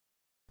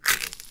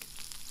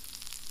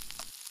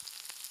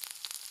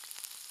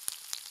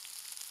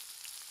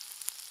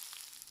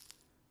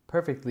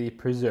perfectly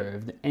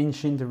preserved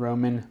ancient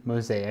Roman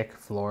mosaic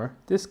floor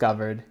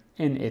discovered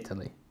in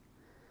Italy.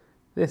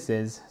 This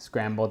is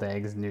Scrambled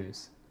Eggs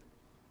News.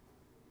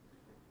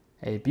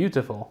 A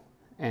beautiful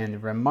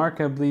and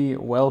remarkably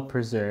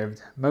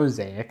well-preserved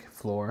mosaic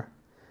floor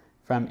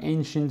from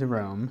ancient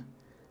Rome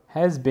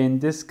has been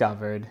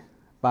discovered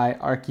by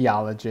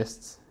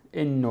archaeologists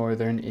in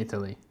northern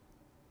Italy.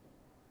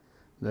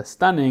 The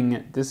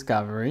stunning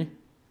discovery,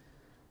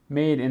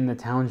 made in the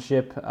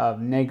township of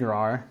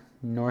Negrar,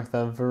 north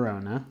of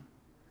Verona,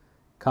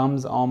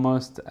 comes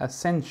almost a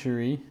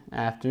century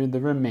after the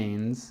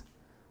remains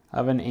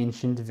of an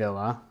ancient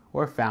villa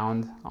were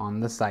found on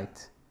the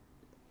site.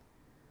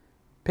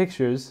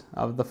 Pictures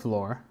of the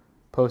floor,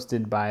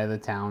 posted by the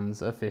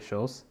town's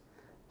officials,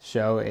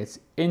 show its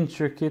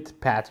intricate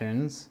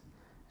patterns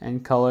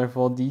and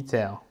colorful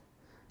detail,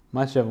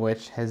 much of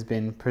which has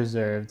been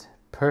preserved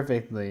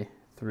perfectly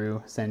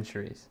through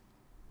centuries.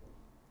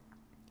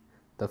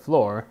 The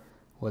floor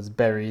was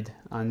buried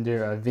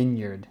under a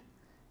vineyard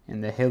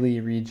in the hilly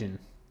region,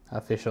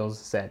 officials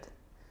said.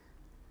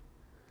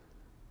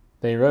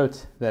 They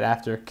wrote that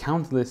after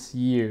countless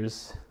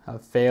years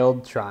of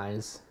failed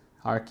tries,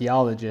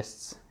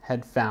 archaeologists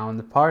had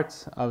found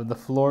parts of the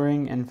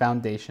flooring and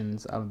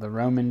foundations of the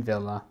Roman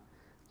villa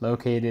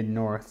located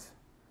north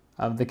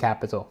of the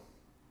capital,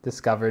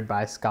 discovered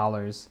by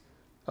scholars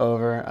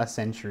over a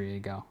century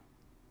ago.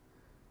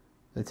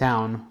 The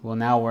town will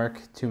now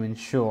work to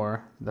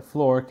ensure the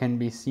floor can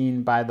be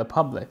seen by the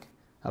public,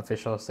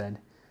 officials said,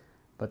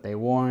 but they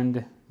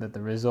warned that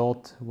the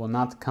result will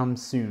not come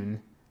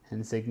soon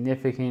and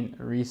significant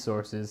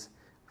resources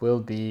will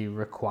be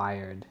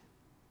required.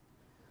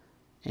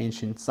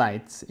 Ancient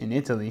sites in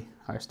Italy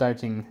are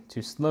starting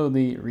to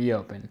slowly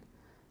reopen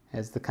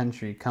as the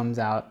country comes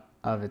out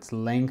of its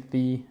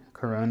lengthy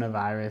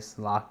coronavirus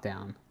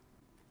lockdown.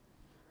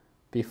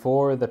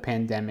 Before the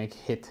pandemic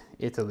hit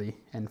Italy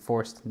and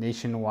forced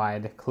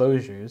nationwide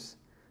closures,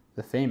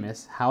 the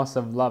famous House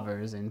of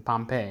Lovers in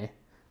Pompeii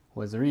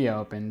was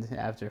reopened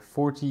after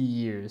 40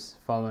 years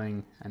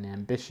following an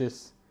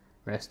ambitious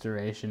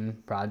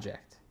restoration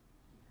project.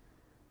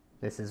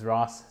 This is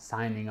Ross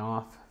signing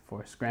off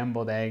for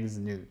Scrambled Eggs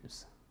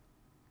News.